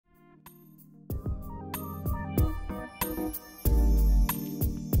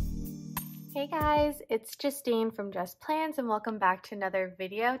Hey guys, it's Justine from Just Plans and welcome back to another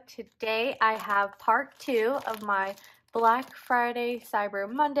video. Today I have part 2 of my Black Friday Cyber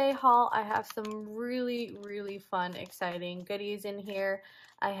Monday haul. I have some really fun, exciting goodies in here.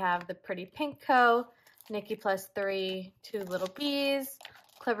 I have the Pretty Pink Co., Nikki +3, 2 Lil Bees,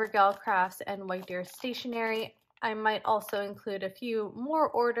 Clever Gal Crafts, and White Deer Stationery. I might also include a few more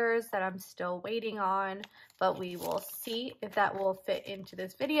orders that I'm still waiting on, but we will see if that will fit into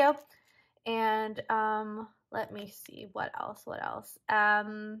this video. And let me see what else.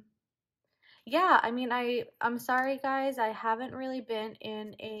 Yeah, I mean, I'm sorry guys, I haven't really been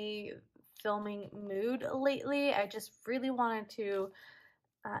in a filming mood lately. I just really wanted to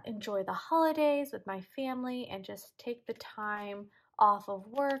enjoy the holidays with my family and just take the time off of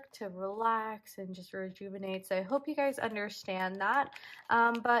work to relax and just rejuvenate. So I hope you guys understand that.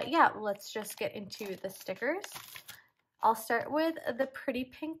 But yeah, let's just get into the stickers. I'll start with the Pretty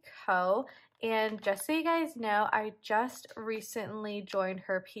Pink Co. And just so you guys know, I just recently joined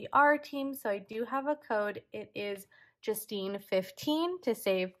her PR team, so I do have a code. It is Justine15 to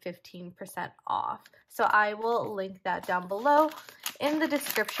save 15% off. So I will link that down below in the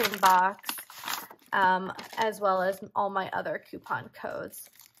description box, as well as all my other coupon codes.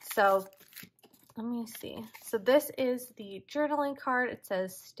 So let me see. So this is the journaling card. It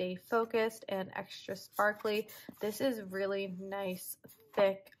says stay focused and extra sparkly. This is really nice,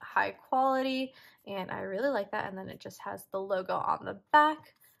 thick, high quality, and I really like that. And then it just has the logo on the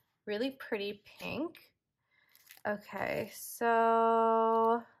back. Really pretty pink. Okay,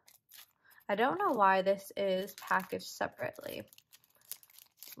 so I don't know why this is packaged separately,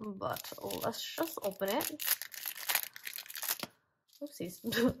 but let's just open it.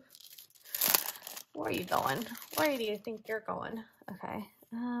 Oopsies. Where are you going? Where do you think you're going? Okay.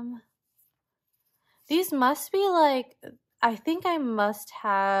 These must be like, I think I must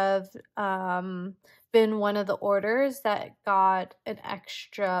have been one of the orders that got an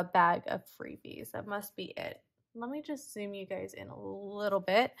extra bag of freebies. That must be it. Let me just zoom you guys in a little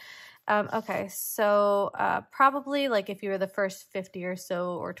bit. Okay, so probably like if you were the first 50 or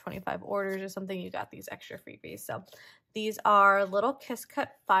so or 25 orders or something, you got these extra freebies. So these are little kiss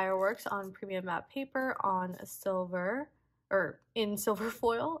cut fireworks on premium matte paper on silver, or in silver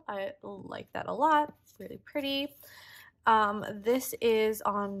foil. I like that a lot. It's really pretty. This is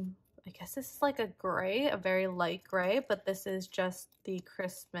on, I guess this is like a gray, a very light gray, but this is just the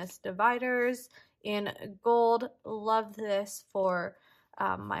Christmas dividers in gold. Love this for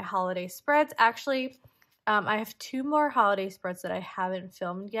my holiday spreads. Actually, I have 2 more holiday spreads that I haven't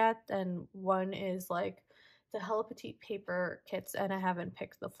filmed yet, and one is like the Hello Petite paper kits, and I haven't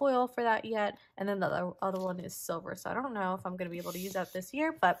picked the foil for that yet, and then the other one is silver, so I don't know if I'm going to be able to use that this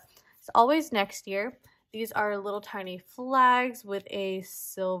year, but it's always next year. These are little tiny flags with a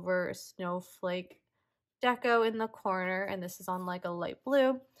silver snowflake deco in the corner, and this is on like a light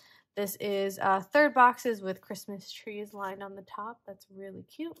blue. This is 3rd boxes with Christmas trees lined on the top. That's really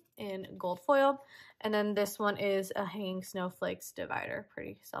cute in gold foil. And then this one is a hanging snowflakes divider.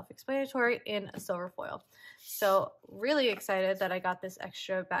 Pretty self-explanatory in a silver foil. So really excited that I got this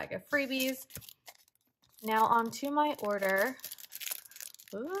extra bag of freebies. Now on to my order.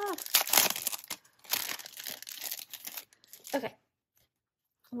 Ooh. Okay,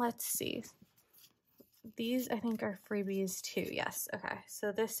 let's see. These I think are freebies too. Yes. Okay.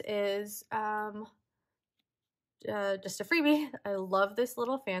 So this is just a freebie. I love this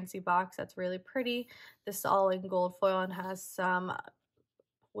little fancy box. That's really pretty. This is all in gold foil and has some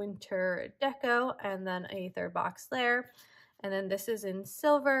winter deco, and then a 3rd box there. And then this is in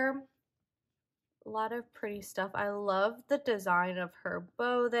silver. A lot of pretty stuff. I love the design of her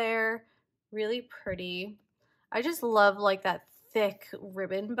bow there. Really pretty. I just love like that thick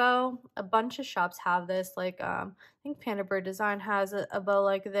ribbon bow. A bunch of shops have this, like I think Panda Bird Design has a bow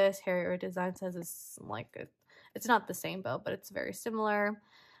like this. Harrier Designs has this, like it's not the same bow, but it's very similar.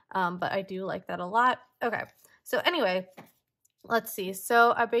 But I do like that a lot. Okay, so anyway, let's see.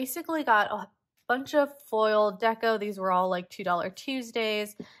 So I basically got a bunch of foil deco. These were all like $2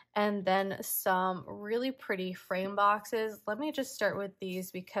 Tuesdays, and then some really pretty frame boxes. Let me just start with these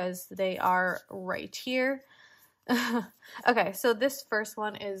because they are right here. Okay, so this first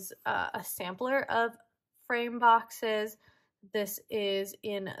one is a sampler of frame boxes. This is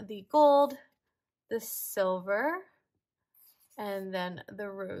in the gold, the silver, and then the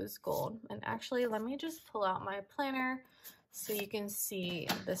rose gold. And actually, let me just pull out my planner so you can see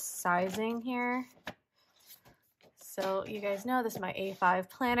the sizing here. So you guys know this is my A5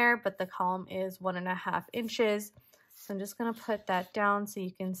 planner, but the column is 1.5 inches. So I'm just gonna put that down so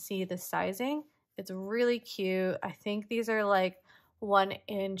you can see the sizing. It's really cute. I think these are like 1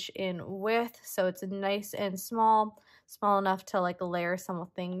 inch in width, so it's nice and small enough to like layer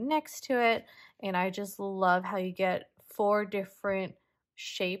something next to it. And I just love how you get 4 different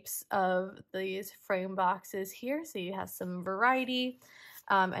shapes of these frame boxes here, so you have some variety,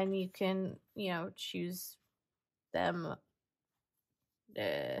 and you can, you know, choose them.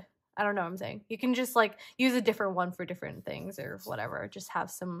 I don't know what I'm saying. You can just like use a different one for different things or whatever. Just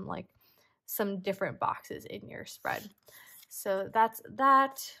have some like some different boxes in your spread. So that's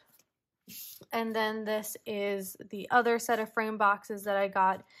that. And then this is the other set of frame boxes that I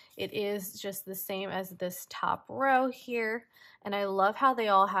got. It is just the same as this top row here. And I love how they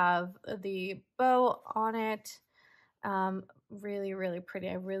all have the bow on it. Really, really pretty.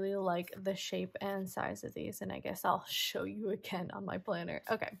 I really like the shape and size of these. And I guess I'll show you again on my planner.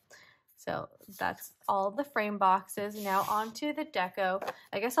 Okay. So that's all the frame boxes. Now onto the deco.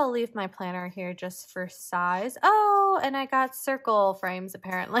 I guess I'll leave my planner here just for size. Oh, and I got circle frames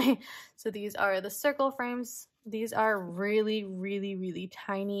apparently. So these are the circle frames. These are really, really, really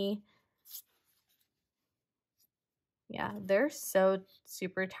tiny. Yeah, they're so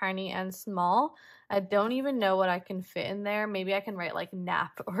super tiny and small. I don't even know what I can fit in there. Maybe I can write like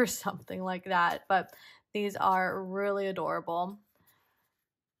nap or something like that. But these are really adorable.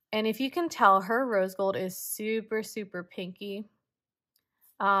 And if you can tell, her rose gold is super, super pinky.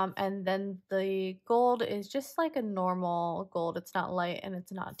 And then the gold is just like a normal gold. It's not light and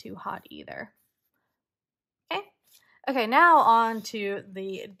it's not too hot either. Okay. Okay, now on to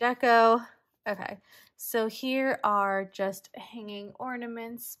the deco. Okay, so here are just hanging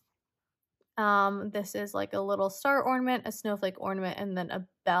ornaments. This is like a little star ornament, a snowflake ornament, and then a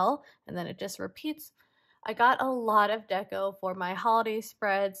bell, and then it just repeats. I got a lot of deco for my holiday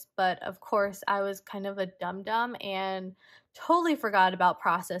spreads, but of course I was kind of a dum-dum and totally forgot about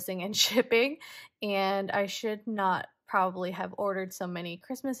processing and shipping, and I should not probably have ordered so many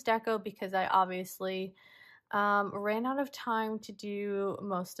Christmas deco because I obviously ran out of time to do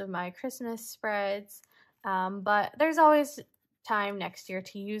most of my Christmas spreads, but there's always time next year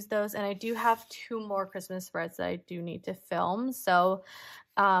to use those, and I do have 2 more Christmas spreads that I do need to film, so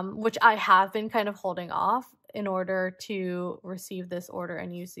which I have been kind of holding off in order to receive this order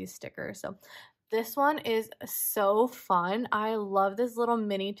and use these stickers. So this one is so fun. I love this little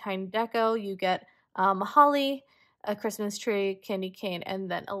mini tiny deco. You get holly, a Christmas tree, candy cane, and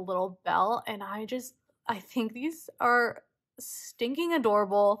then a little bell, and I think these are stinking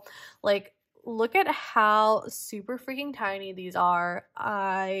adorable. Like, look at how super freaking tiny these are.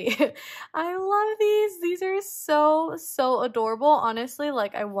 I I love these. These are so adorable. Honestly,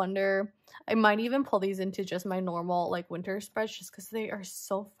 like I wonder, I might even pull these into just my normal like winter spreads just because they are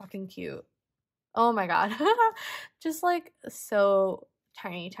so fucking cute. Oh my god. Just like so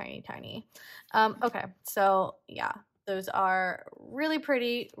tiny. Okay, so yeah, those are really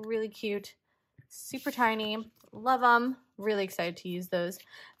pretty, really cute, super tiny. Love them. Really excited to use those.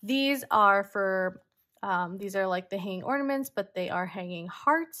 These are for, these are like the hanging ornaments, but they are hanging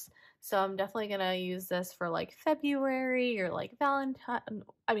hearts. So I'm definitely going to use this for like February or like Valentine.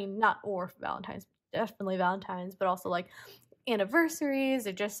 I mean, not or Valentine's, definitely Valentine's, but also like anniversaries.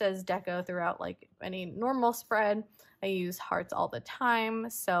 It just says deco throughout like any normal spread. I use hearts all the time.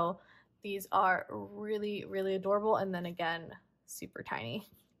 So these are really, really adorable. And then again, super tiny.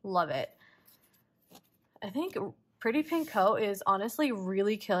 Love it. I think Pretty Pink Co is honestly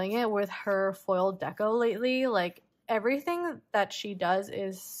really killing it with her foil deco lately. Like everything that she does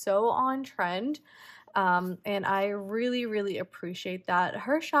is so on trend. And I really, really appreciate that.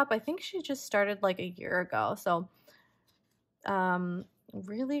 Her shop, I think she just started like a year ago. So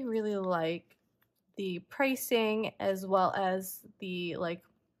really, really like the pricing as well as the like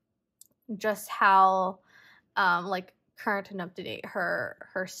just how like current and up to date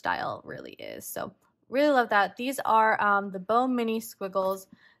her style really is. So really love that. These are the bow mini squiggles.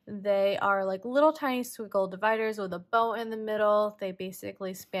 They are like little tiny squiggle dividers with a bow in the middle. They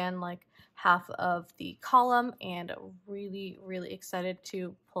basically span like half of the column, and really, really excited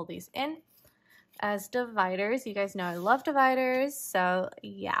to pull these in as dividers. You guys know I love dividers, so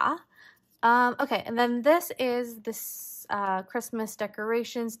yeah. Okay, and then this is this Christmas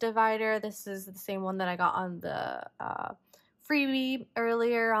decorations divider. This is the same one that I got on the freebie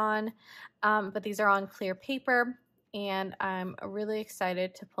earlier on, but these are on clear paper, and I'm really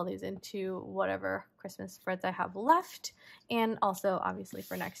excited to pull these into whatever Christmas spreads I have left, and also obviously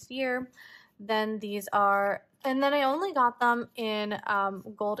for next year. Then these are, and then I only got them in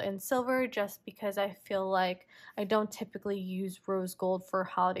gold and silver just because I feel like I don't typically use rose gold for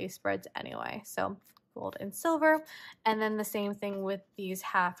holiday spreads anyway. So gold and silver. And then the same thing with these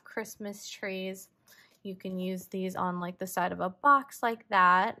half Christmas trees. You can use these on like the side of a box like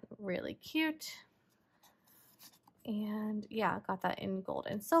that. Really cute. And yeah, got that in gold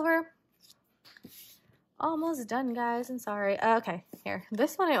and silver. Almost done, guys. I'm sorry. Okay, here.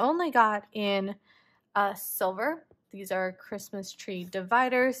 This one I only got in silver. These are Christmas tree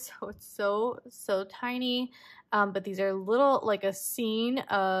dividers, so it's so tiny. But these are little, like a scene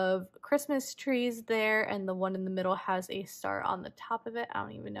of Christmas trees there, and the one in the middle has a star on the top of it. I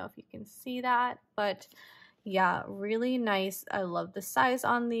don't even know if you can see that, but yeah, really nice. I love the size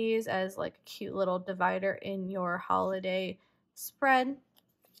on these as like a cute little divider in your holiday spread.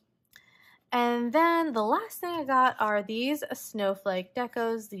 And then the last thing I got are these snowflake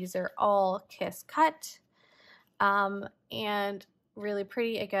decos. These are all kiss cut. And really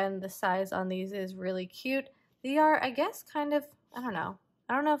pretty. Again, the size on these is really cute. They are, I guess, kind of, I don't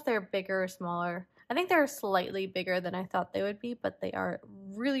know if they're bigger or smaller. I think they're slightly bigger than I thought they would be, but they are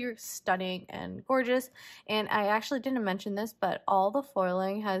really stunning and gorgeous. And I actually didn't mention this, but all the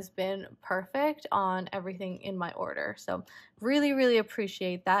foiling has been perfect on everything in my order. So really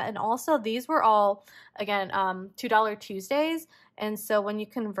appreciate that. And also these were all, again, $2 Tuesdays. And so when you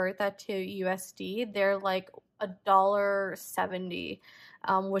convert that to USD, they're like $1.70,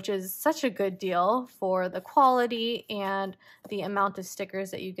 which is such a good deal for the quality and the amount of stickers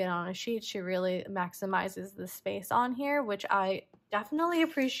that you get on a sheet. She really maximizes the space on here, which I definitely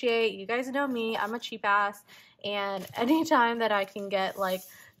appreciate. You guys know me, I'm a cheap ass, and anytime that I can get like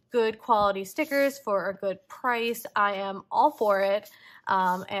good quality stickers for a good price, I am all for it.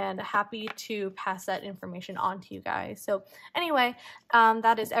 And happy to pass that information on to you guys. So anyway,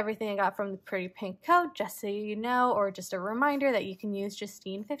 that is everything I got from the Pretty Pink code, just so you know, or just a reminder that you can use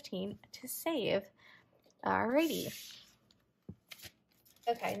Justine15 to save. Alrighty.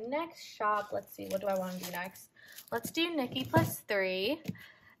 Okay, next shop. Let's see, what do I want to do next? Let's do Nikki +3.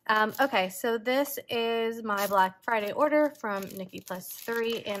 Okay, so this is my Black Friday order from Nikki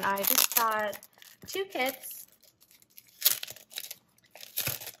 +3, and I just got 2 kits.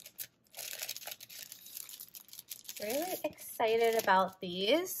 Really excited about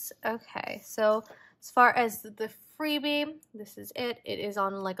these. Okay, so as far as the freebie, this is it. It is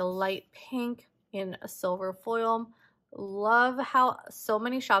on like a light pink in a silver foil. Love how so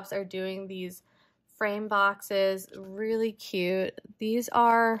many shops are doing these frame boxes. Really cute. These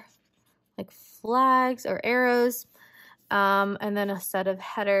are like flags or arrows, and then a set of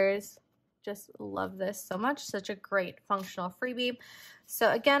headers. Just love this so much. Such a great functional freebie.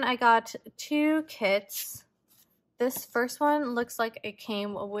 So again, I got 2 kits. This first one looks like it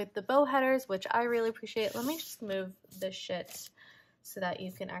came with the bow headers, which I really appreciate. Let me just move this shit so that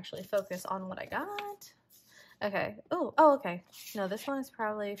you can actually focus on what I got. Okay. Oh, okay. No, this one is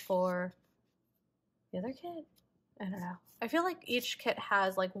probably for the other kit. I don't know. I feel like each kit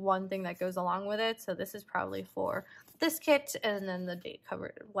has like one thing that goes along with it. So this is probably for this kit, and then the date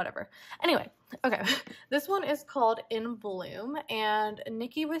covered, whatever. Anyway, okay. This one is called In Bloom, and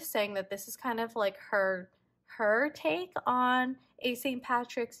Nikki was saying that this is kind of like her take on a St.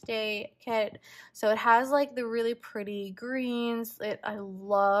 Patrick's Day kit. So it has like the really pretty greens. I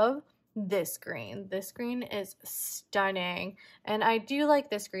love this green. This green is stunning, and I do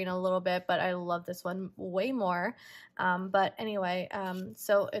like this green a little bit, but I love this one way more. But anyway,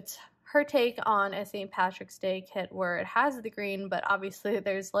 so it's her take on a St. Patrick's Day kit where it has the green, but obviously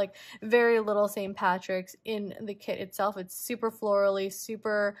there's like very little St. Patrick's in the kit itself. It's super florally,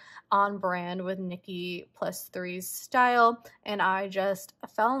 super on brand with Nikki +3's style, and I just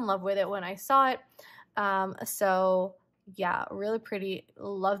fell in love with it when I saw it. So yeah, really pretty.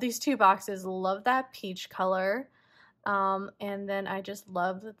 Love these 2 boxes. Love that peach color. And then I just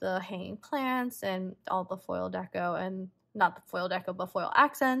love the hanging plants and all the foil deco, and not the foil deco, but foil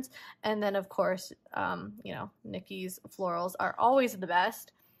accents. And then of course, you know, Nikki's florals are always the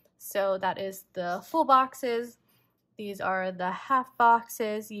best. So that is the full boxes. These are the half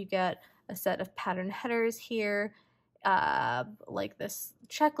boxes. You get a set of pattern headers here, like this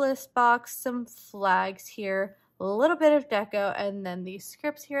checklist box, some flags here, a little bit of deco, and then these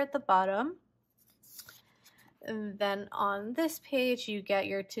scripts here at the bottom. And then on this page, you get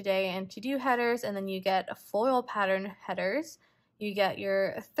your today and to-do headers, and then you get foil pattern headers. You get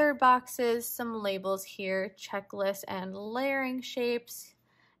your 3rd boxes, some labels here, checklist and layering shapes,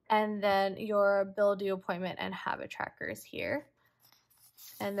 and then your bill due appointment and habit trackers here.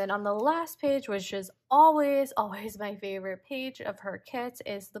 And then on the last page, which is always my favorite page of her kits,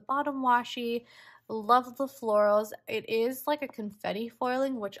 is the bottom washi. Love the florals. It is like a confetti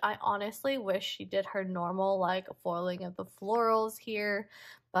foiling, which I honestly wish she did her normal like foiling of the florals here,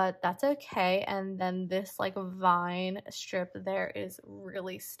 but that's okay. And then this like vine strip there is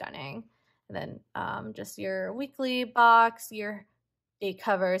really stunning. and then just your weekly box, your date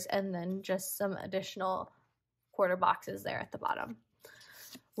covers, and then just some additional quarter boxes there at the bottom.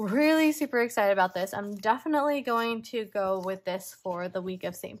 Really super excited about this. I'm definitely going to go with this for the week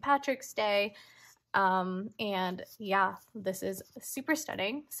of St. Patrick's Day. And yeah, this is super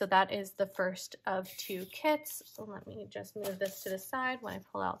stunning. So that is the first of 2 kits. So let me just move this to the side when I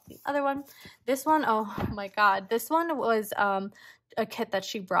pull out the other one. This one, oh my God, this one was a kit that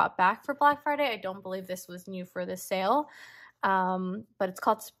she brought back for Black Friday. I don't believe this was new for the sale, but it's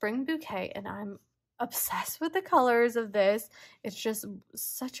called Spring Bouquet, and I'm obsessed with the colors of this. It's just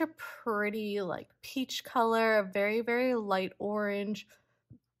such a pretty like peach color, a very, very light orange.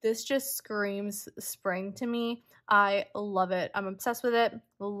 This just screams spring to me. I love it. I'm obsessed with it.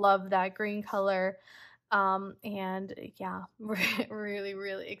 Love that green color. And yeah, really,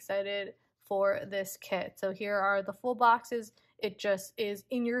 really excited for this kit. So here are the full boxes. It just is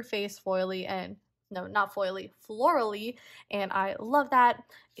in your face foily, and no, not foily, florally, and I love that.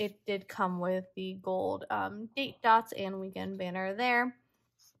 It did come with the gold date dots and weekend banner there.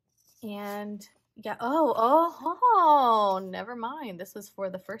 And yeah, oh, never mind. This was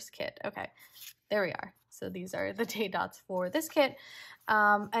for the first kit. Okay, there we are. So these are the date dots for this kit.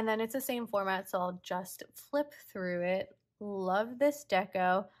 And then it's the same format, so I'll just flip through it. Love this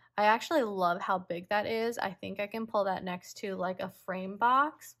deco. I actually love how big that is. I think I can pull that next to like a frame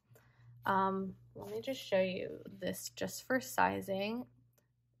box. Let me just show you this just for sizing.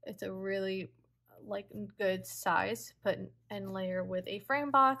 It's a really like good size to put and layer with a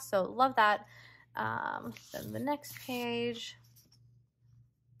frame box, so love that. Then the next page,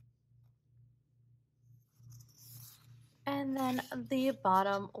 and then the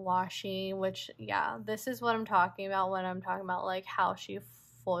bottom washi, which yeah, this is what I'm talking about when I'm talking about like how she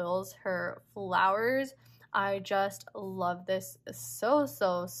foils her flowers. I just love this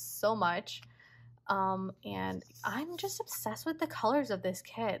so much. And I'm just obsessed with the colors of this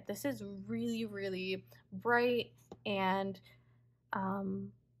kit. This is really, really bright and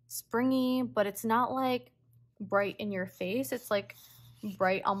springy, but it's not like bright in your face. It's like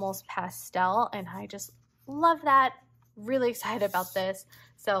bright, almost pastel, and I just love that. Really excited about this.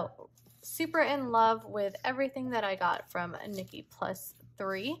 So super in love with everything that I got from Nikki Plus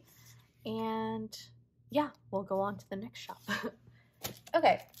 3. And yeah, we'll go on to the next shop.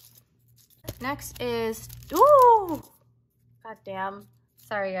 Okay. Next is, ooh, goddamn.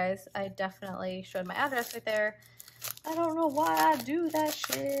 Sorry guys, I definitely showed my address right there. I don't know why I do that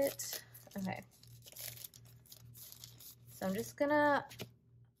shit. Okay. So I'm just gonna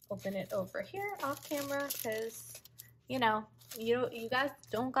open it over here off camera because, you know, you guys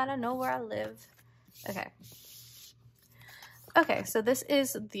don't gotta know where I live. Okay. Okay, so this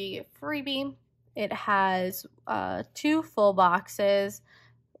is the freebie. It has 2 full boxes.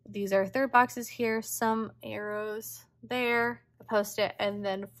 These are 3rd boxes here, some arrows there, a post-it, and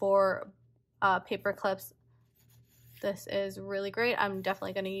then 4 paper clips. This is really great. I'm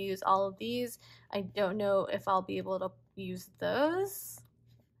definitely going to use all of these. I don't know if I'll be able to use those,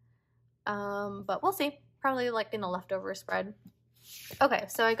 but we'll see. Probably like in a leftover spread. Okay,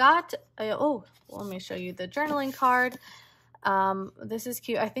 so I got, oh, let me show you the journaling card. This is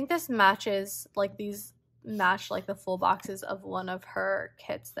cute. I think this matches, like these match like the full boxes of one of her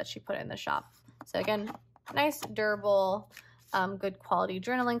kits that she put in the shop. So again, nice, durable, good quality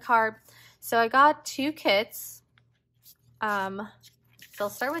journaling card. So I got 2 kits. So I'll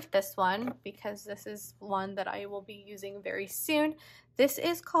start with this one because this is one that I will be using very soon. This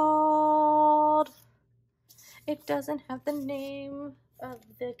is called, it doesn't have the name of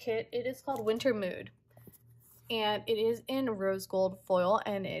the kit. It is called Winter Mood. And it is in rose gold foil,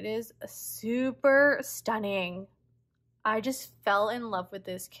 and it is super stunning. I just fell in love with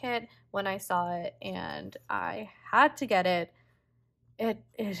this kit when I saw it, and I had to get it. It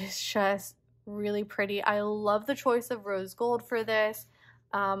is just really pretty. I love the choice of rose gold for this.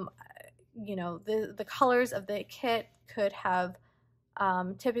 You know, the colors of the kit could have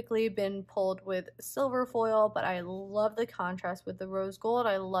typically been pulled with silver foil, but I love the contrast with the rose gold.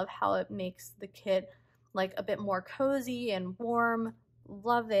 I love how it makes the kit like a bit more cozy and warm.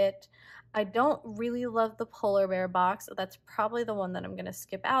 Love it. I don't really love the polar bear box. That's probably the one that I'm gonna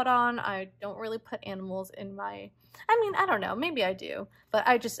skip out on. I don't really put animals in my, I mean, I don't know, maybe I do, but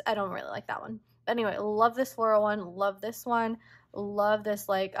I don't really like that one. But anyway, love this floral one, love this one, love this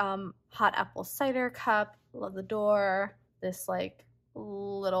like hot apple cider cup, love the door, this like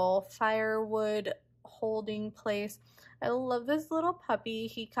little firewood holding place. I love this little puppy.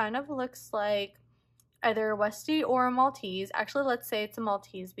 He kind of looks like either a Westie or a Maltese. Actually, let's say it's a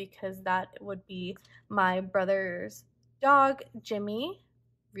Maltese because that would be my brother's dog, Jimmy.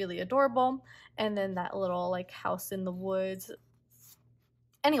 really adorable. And then that little like house in the woods.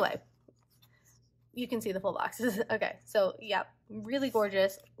 Anyway, you can see the full boxes. Okay, so yeah, really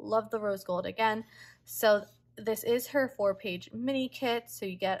gorgeous. Love the rose gold again. So this is her 4-page mini kit. So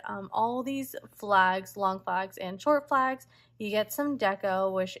you get all these flags, long flags and short flags. You get some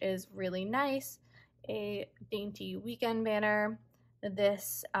deco, which is really nice. A dainty weekend banner.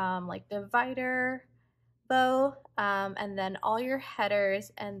 This like divider bow, and then all your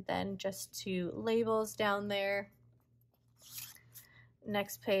headers, and then just 2 labels down there.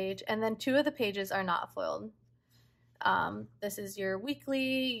 Next page, and then 2 of the pages are not foiled. This is your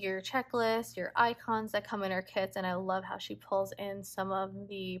weekly, your checklist, your icons that come in her kits, and I love how she pulls in some of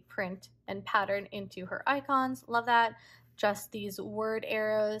the print and pattern into her icons. Love that. Just these word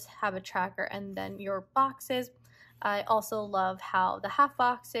arrows, have a tracker, and then your boxes. I also love how the half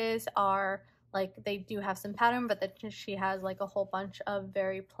boxes are like, they do have some pattern, but that she has like a whole bunch of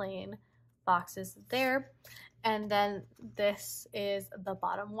very plain boxes there. And then this is the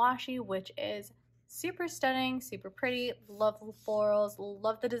bottom washi, which is super stunning, super pretty. Love the florals,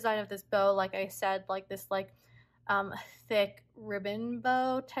 love the design of this bow. Like I said, like this like thick ribbon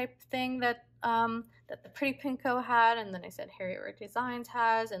bow type thing that that the Pretty Pinko had, and then I said Harriet Designs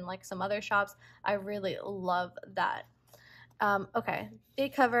has, and like some other shops. I really love that. Okay,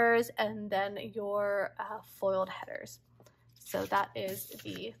 date covers, and then your foiled headers. So that is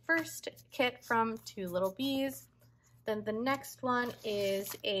the first kit from To Lil Bees. Then the next one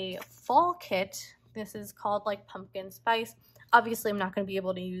is a fall kit. This is called like Pumpkin Spice. Obviously, I'm not going to be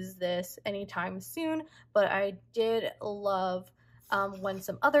able to use this anytime soon, but I did love when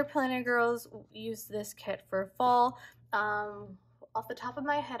some other planner girls used this kit for fall. Off the top of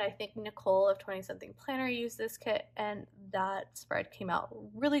my head, I think Nicole of 20 Something Planner used this kit, and that spread came out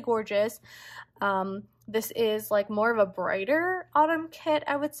really gorgeous. This is like more of a brighter autumn kit,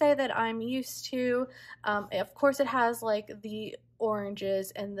 I would say, that I'm used to. Of course, it has like the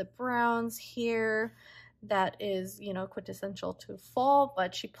oranges and the browns here. That is, you know, quintessential to fall,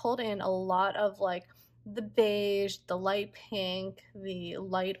 but she pulled in a lot of like the beige, the light pink, the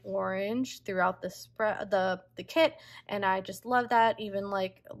light orange throughout the spread, the kit, and I just love that. Even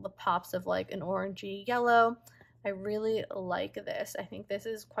like the pops of like an orangey yellow. I really like this. I think this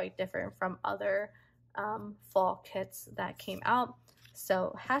is quite different from other fall kits that came out,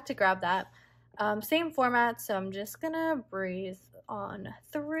 so had to grab that. Same format, so I'm just gonna breeze on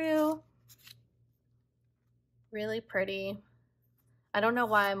through. Really pretty. I don't know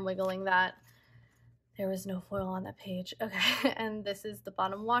why I'm wiggling that. There was no foil on that page. Okay, and this is the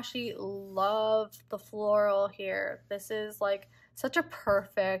bottom washi. Love the floral here. This is like such a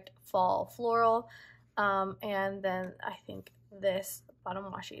perfect fall floral. And then I think this bottom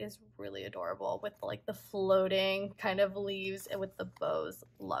washi is really adorable with like the floating kind of leaves and with the bows.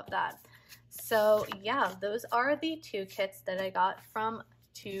 Love that. So yeah, those are the 2 kits that I got from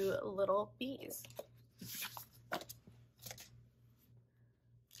To Lil Bees.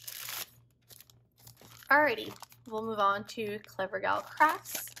 Alrighty, we'll move on to Clever Gal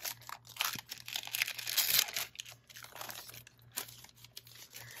Crafts.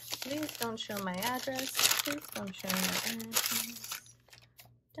 Please don't show my address. Please don't show my address.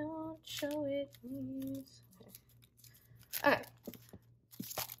 Don't show it, please. Okay.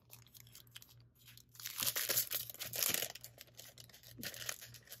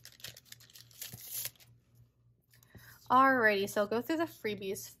 Alrighty, so I'll go through the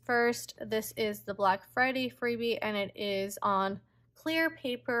freebies first. This is the Black Friday freebie, and it is on clear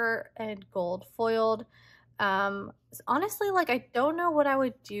paper and gold foiled. Honestly, like, I don't know what I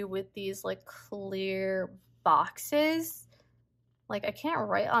would do with these like clear boxes. Like, I can't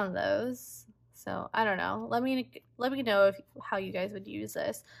write on those, so I don't know. Let me know how you guys would use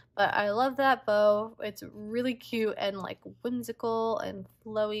this. But I love that bow. It's really cute and like whimsical and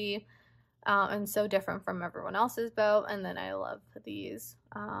flowy. And so different from everyone else's bow. And then I love these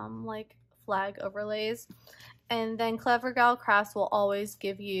like flag overlays. And then Clever Gal Crafts will always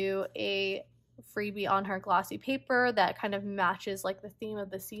give you a freebie on her glossy paper that kind of matches like the theme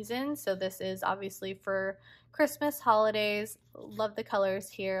of the season. So this is obviously for Christmas, holidays. Love the colors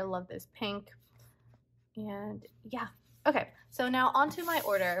here. Love this pink. And yeah. Okay, so now onto my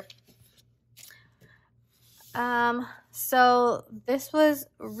order. So this was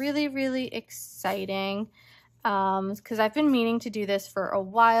really, really exciting, because I've been meaning to do this for a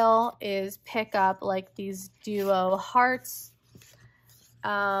while, is pick up like these duo hearts.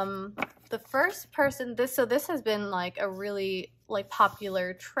 The first person, this has been like a really like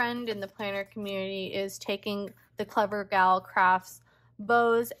popular trend in the planner community, is taking the Clever Gal Crafts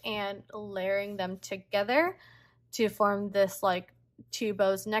bows and layering them together to form this like two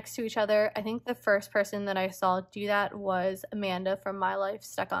bows next to each other. I think the first person that I saw do that was Amanda from My Life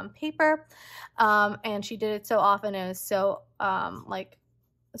Stuck on Paper, and she did it so often. It was so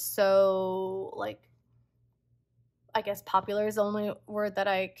I guess popular is the only word that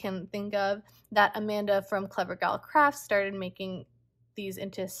I can think of, that Amanda from Clever Gal Crafts started making these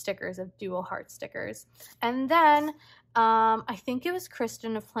into stickers, of duo heart stickers. And then I think it was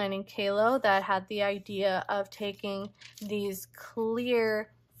Kristen of Planning Kalo that had the idea of taking these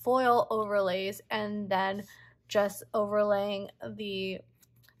clear foil overlays and then just overlaying the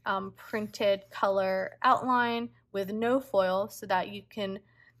printed color outline with no foil, so that you can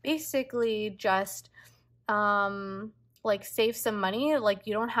basically just like save some money. Like,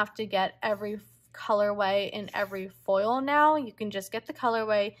 you don't have to get every colorway in every foil now. You can just get the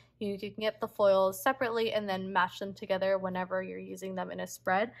colorway, you can get the foils separately, and then match them together whenever you're using them in a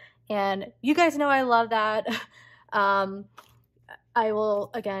spread. And you guys know I love that. I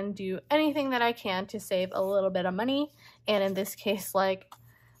will, again, do anything that I can to save a little bit of money, and in this case, like,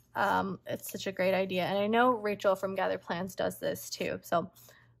 it's such a great idea. And I know Rachel from Gather Plans does this too, so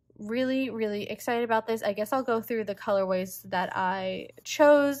really, really excited about this. I guess I'll go through the colorways that I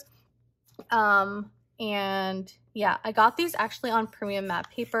chose. And yeah, I got these actually on premium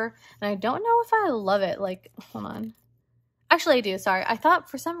matte paper, and I don't know if I love it. Like, hold on. Actually, I do. Sorry.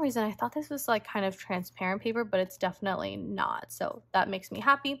 For some reason, I thought this was like kind of transparent paper, but it's definitely not. So that makes me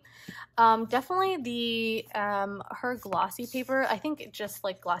happy. Definitely the, her glossy paper, I think just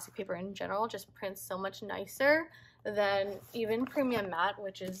like glossy paper in general just prints so much nicer than even premium matte,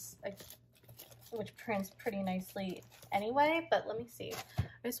 which prints pretty nicely anyway. But let me see.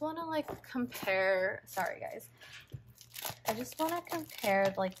 I just want to like compare, sorry guys. I just want to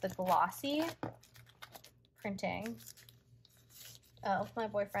compare like the glossy printing. Oh, my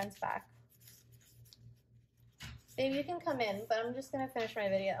boyfriend's back. Babe, you can come in, but I'm just going to finish my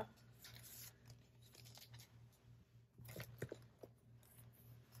video.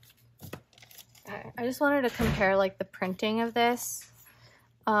 Okay, I just wanted to compare like the printing of this.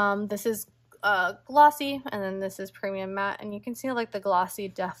 This is glossy, and then this is premium matte, and you can see like the glossy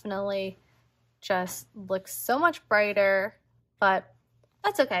definitely just looks so much brighter, but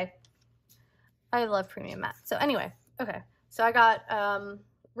that's okay. I love premium matte. So anyway, okay. So I got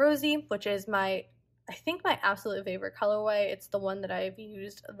Rosy, which is I think my absolute favorite colorway. It's the one that I've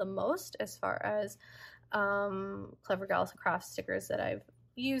used the most as far as Clever Gals Craft stickers that I've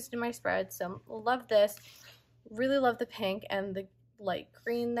used in my spread. So love this. Really love the pink and the light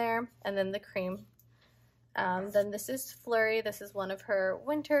green there, and then the cream. Then this is Flurry. This is one of her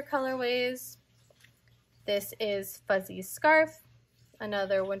winter colorways. This is Fuzzy Scarf,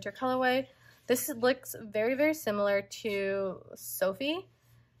 another winter colorway. This looks very, very similar to Sophie,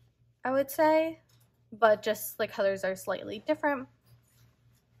 I would say, but just the colors are slightly different.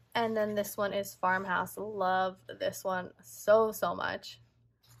 And then this one is Farmhouse. Love this one so, so much.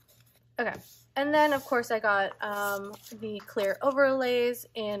 Okay, and then of course I got the clear overlays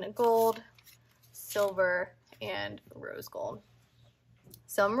in gold, silver, and rose gold.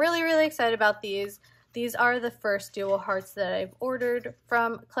 So I'm really, really excited about these. These are the first dual hearts that I've ordered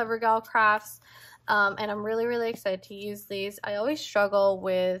from Clever Gal Crafts, and I'm really, really excited to use these. I always struggle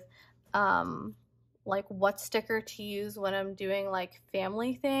with like what sticker to use when I'm doing like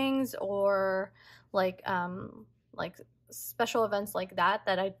family things or like special events like that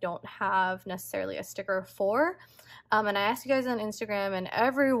I don't have necessarily a sticker for. And I asked you guys on Instagram, and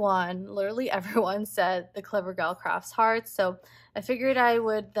everyone, literally everyone, said the Clever Gal Crafts hearts. So I figured I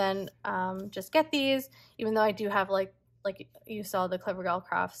would then just get these, even though I do have like you saw the Clever Gal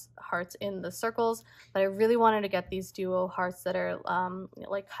Crafts hearts in the circles, but I really wanted to get these duo hearts that are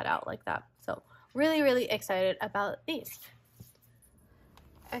like cut out like that. So really, really excited about these.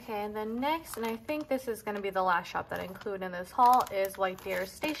 Okay, and then next, and I think this is going to be the last shop that I include in this haul, is White Deer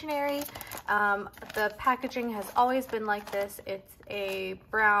Stationery. The packaging has always been like this. It's a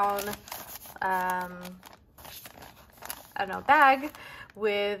brown, I don't know, bag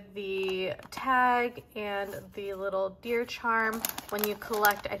with the tag and the little deer charm. When you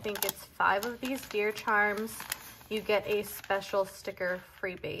collect, I think it's 5 of these deer charms, you get a special sticker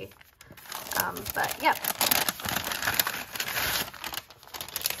freebie. But yeah.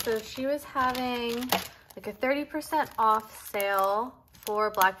 So she was having like a 30% off sale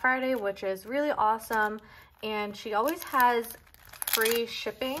for Black Friday, which is really awesome. And she always has free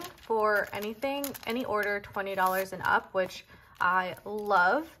shipping for anything, any order $20 and up, which I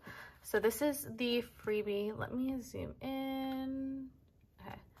love. So this is the freebie. Let me zoom in.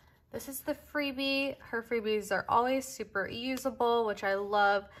 Okay. This is the freebie. Her freebies are always super usable, which I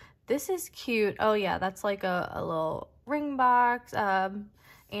love. This is cute. Oh yeah, that's like a little ring box,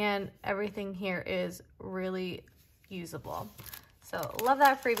 and everything here is really usable. So love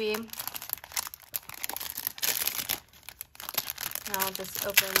that freebie. Now I'll just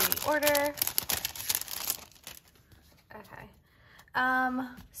open the order. Okay.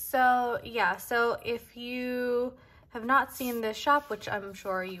 So yeah, so if you have not seen this shop, which I'm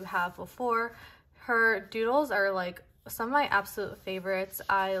sure you have before, her doodles are like some of my absolute favorites.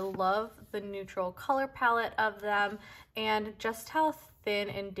 I love the neutral color palette of them and just how thin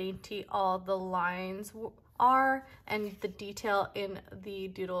and dainty all the lines are, and the detail in the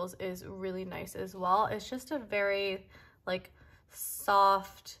doodles is really nice as well. It's just a very like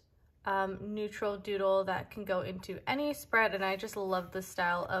soft neutral doodle that can go into any spread, and I just love the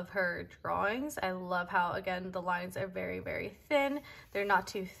style of her drawings. I love how, again, the lines are very, very thin. They're not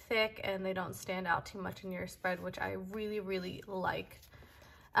too thick and they don't stand out too much in your spread, which I really, really like.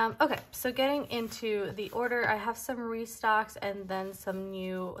 Okay, so getting into the order, I have some restocks and then some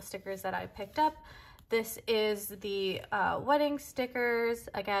new stickers that I picked up. This is the wedding stickers.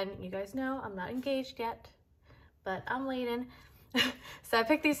 Again, you guys know I'm not engaged yet, but I'm waiting. So I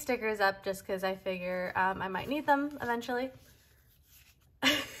picked these stickers up just because I figure I might need them eventually.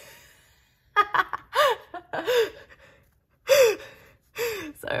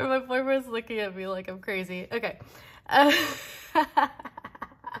 Sorry, my boyfriend's looking at me like I'm crazy. Okay.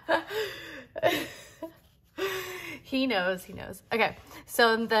 He knows. Okay,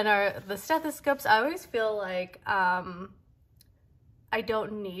 so then the stethoscopes, I always feel like I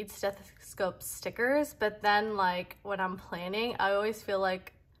don't need stethoscope stickers, but then like when I'm planning, I always feel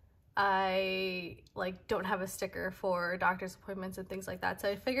like I like don't have a sticker for doctor's appointments and things like that. So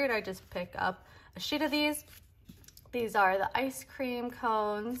I figured I'd just pick up a sheet of these. These are the ice cream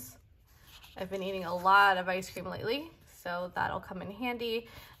cones. I've been eating a lot of ice cream lately, so that'll come in handy.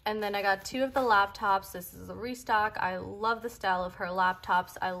 And then I got 2 of the laptops. This is a restock. I love the style of her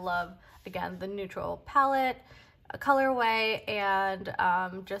laptops. I love, again, the neutral palette, colorway, and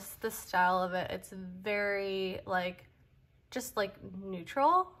just the style of it. It's very like just like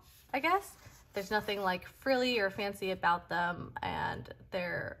neutral, I guess. There's nothing like frilly or fancy about them, and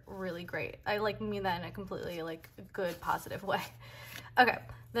they're really great. I like mean that in a completely like good positive way. Okay,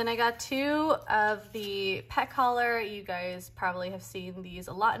 then I got 2 of the pet collar. You guys probably have seen these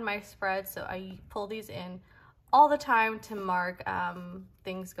a lot in my spread, so I pull these in all the time to mark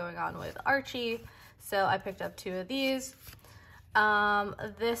things going on with Archie. So I picked up 2 of these.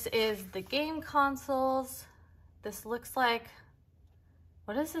 This is the game consoles. This looks like,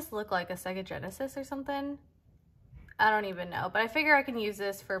 what does this look like? A Sega Genesis or something? I don't even know, but I figure I can use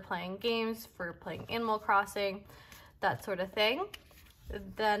this for playing games, for playing Animal Crossing, that sort of thing.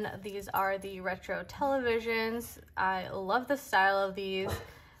 Then these are the retro televisions. I love the style of these.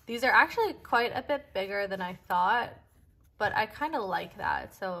 These are actually quite a bit bigger than I thought, but I kind of like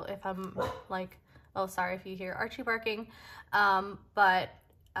that. So if I'm like, oh, sorry if you hear Archie barking. Yeah,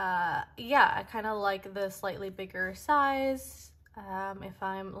 I kind of like the slightly bigger size if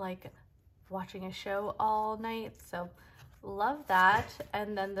I'm like watching a show all night. So love that.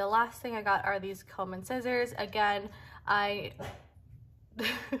 And then the last thing I got are these comb and scissors. Again, I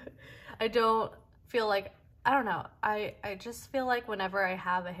don't feel like, I don't know. I just feel like whenever I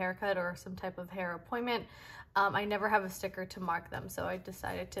have a haircut or some type of hair appointment, I never have a sticker to mark them. So I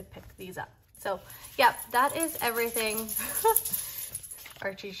decided to pick these up. So yeah, that is everything.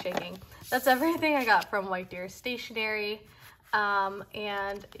 Archie's shaking. That's everything I got from White Deer Stationery.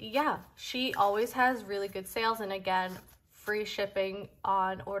 And yeah, she always has really good sales. And again, free shipping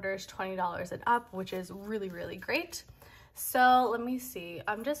on orders $20 and up, which is really, really great. So let me see.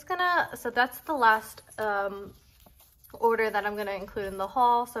 I'm just gonna, so that's the last order that I'm gonna include in the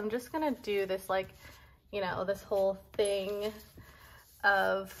haul. So I'm just gonna do this like, you know, this whole thing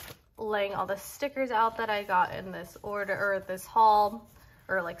of laying all the stickers out that I got in this order or this haul,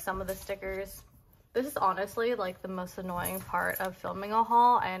 or like some of the stickers. This is honestly like the most annoying part of filming a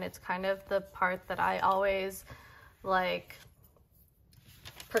haul, and it's kind of the part that I always like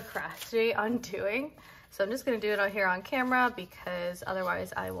procrastinate on doing. So I'm just gonna do it out here on camera because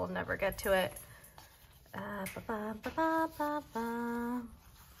otherwise I will never get to it. What's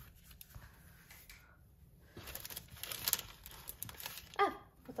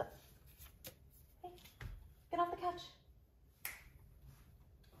up? Hey, get off the couch.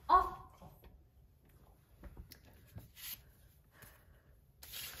 Off.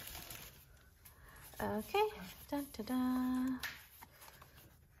 Okay. Dun, dun, dun.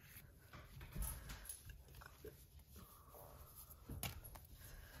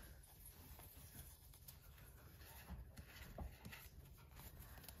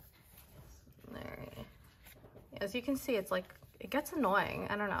 As you can see, it's like, it gets annoying.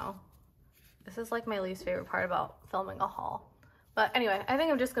 I don't know. This is like my least favorite part about filming a haul. But anyway, I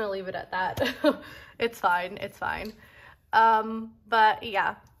think I'm just gonna leave it at that. It's fine, it's fine. But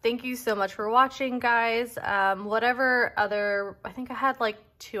yeah, thank you so much for watching, guys. Whatever other, I think I had like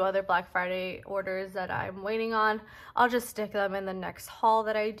 2 other Black Friday orders that I'm waiting on. I'll just stick them in the next haul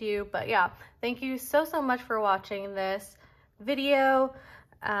that I do. But yeah, thank you so much for watching this video.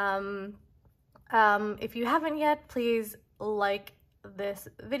 If you haven't yet, please like this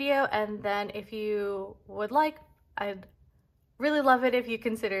video, and then if you would like, I'd really love it if you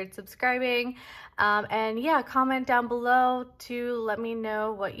considered subscribing. And yeah, comment down below to let me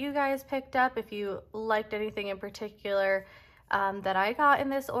know what you guys picked up, if you liked anything in particular that I got in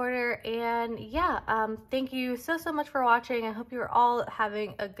this order. And yeah, thank you so much for watching. I hope you're all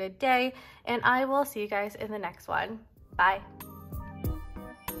having a good day, and I will see you guys in the next one. Bye.